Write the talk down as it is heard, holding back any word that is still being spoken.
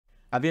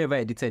Have you ever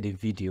edited a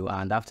video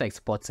and after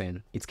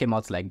exporting, it came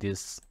out like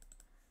this?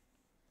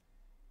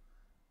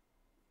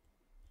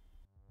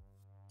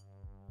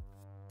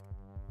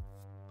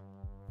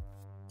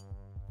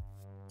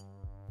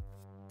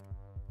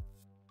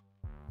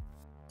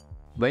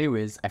 But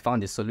anyways, I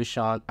found a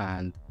solution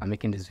and I'm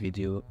making this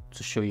video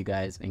to show you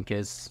guys in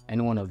case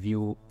any one of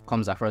you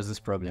comes across this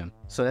problem.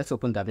 So let's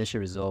open Davinci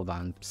Resolve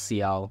and see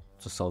how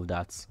to solve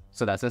that.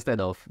 So that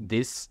instead of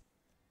this,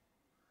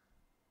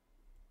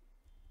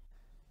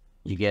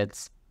 you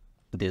get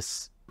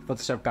this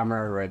Photoshop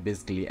camera roll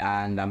basically,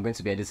 and I'm going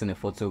to be editing a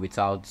photo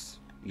without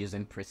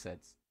using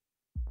presets.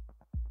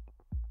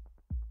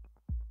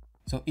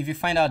 So if you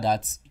find out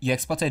that your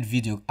exported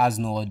video has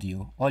no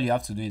audio, all you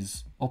have to do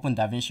is open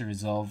Davinci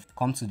Resolve,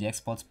 come to the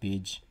export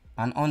page,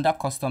 and under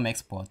custom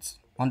export,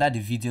 under the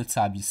video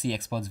tab, you see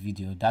export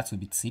video. That will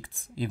be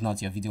ticked. If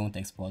not, your video won't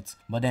export.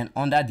 But then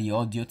under the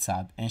audio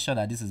tab, ensure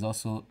that this is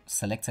also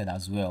selected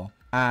as well.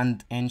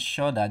 And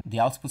ensure that the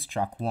output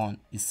track 1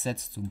 is set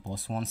to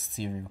bus 1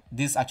 stereo.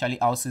 This actually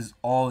houses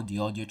all the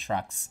audio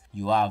tracks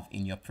you have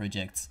in your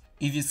project.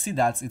 If you see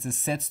that it is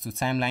set to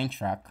timeline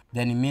track,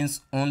 then it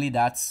means only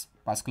that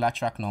particular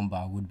track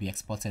number would be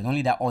exported,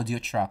 only that audio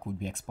track would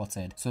be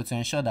exported. So to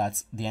ensure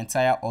that the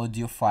entire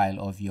audio file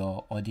of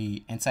your, or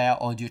the entire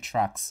audio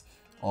tracks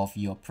of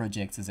your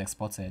project is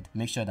exported,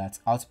 make sure that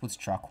output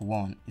track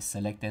 1 is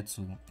selected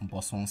to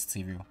bus 1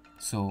 stereo.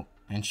 So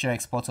ensure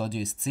export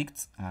audio is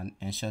ticked and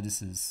ensure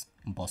this is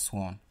bus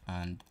 1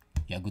 and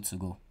you're good to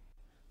go.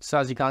 So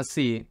as you can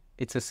see,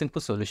 it's a simple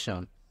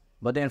solution.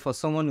 But then for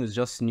someone who's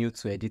just new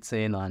to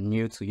editing or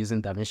new to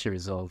using Davinci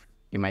Resolve,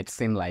 it might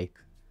seem like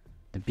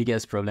the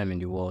biggest problem in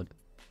the world.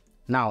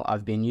 Now,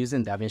 I've been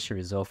using Davinci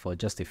Resolve for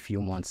just a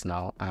few months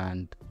now,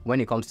 and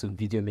when it comes to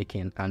video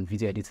making and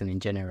video editing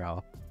in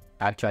general,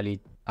 actually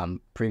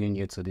I'm pretty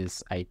new to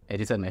this. I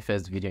edited my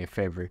first video in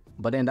February,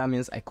 but then that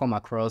means I come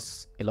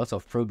across a lot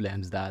of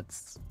problems that,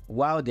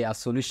 while there are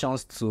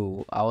solutions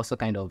to, are also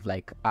kind of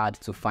like hard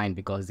to find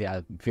because they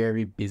are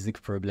very basic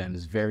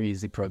problems, very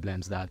easy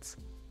problems that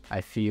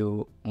I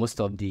feel most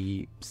of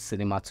the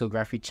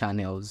cinematography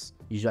channels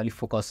usually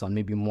focus on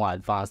maybe more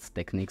advanced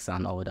techniques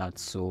and all that.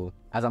 So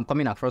as I'm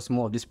coming across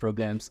more of these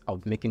problems, I'll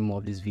be making more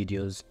of these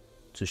videos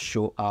to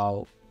show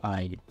how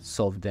I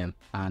solve them.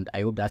 And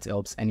I hope that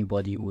helps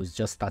anybody who's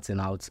just starting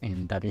out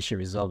in Davinci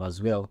Resolve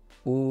as well,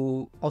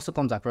 who also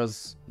comes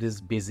across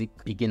these basic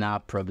beginner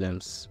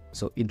problems.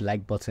 So hit the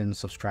like button,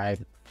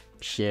 subscribe,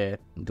 share,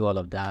 do all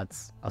of that.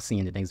 I'll see you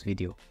in the next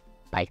video.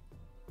 Bye.